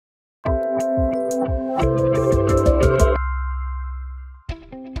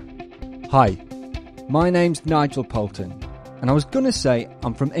Hi, my name's Nigel Poulton, and I was going to say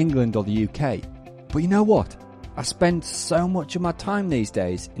I'm from England or the UK, but you know what? I spend so much of my time these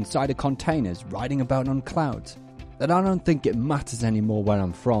days inside of containers riding about on clouds that I don't think it matters anymore where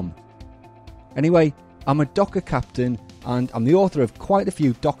I'm from. Anyway, I'm a Docker captain and I'm the author of quite a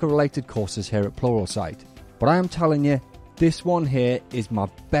few Docker related courses here at Pluralsight, but I am telling you, this one here is my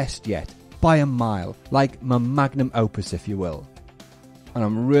best yet, by a mile, like my magnum opus if you will. And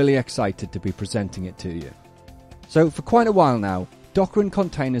I'm really excited to be presenting it to you. So for quite a while now, Docker and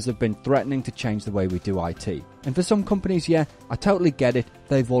containers have been threatening to change the way we do IT. And for some companies, yeah, I totally get it,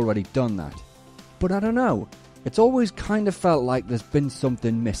 they've already done that. But I don't know, it's always kind of felt like there's been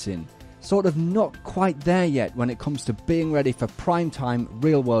something missing. Sort of not quite there yet when it comes to being ready for prime-time,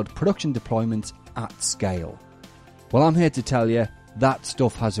 real-world production deployments at scale. Well, I'm here to tell you, that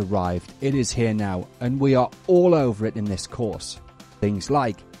stuff has arrived, it is here now, and we are all over it in this course. Things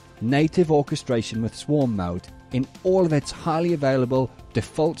like native orchestration with swarm mode in all of its highly available,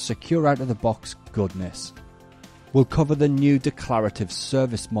 default secure out-of-the-box goodness. We'll cover the new declarative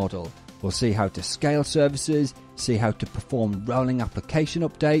service model. We'll see how to scale services, see how to perform rolling application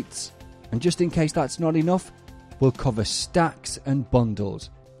updates, and just in case that's not enough, we'll cover stacks and bundles,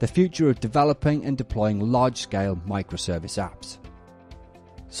 the future of developing and deploying large-scale microservice apps.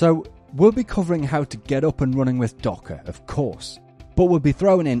 So, we'll be covering how to get up and running with Docker, of course, but we'll be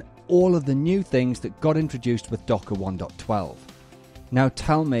throwing in all of the new things that got introduced with Docker 1.12. Now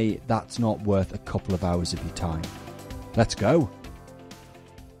tell me that's not worth a couple of hours of your time. Let's go!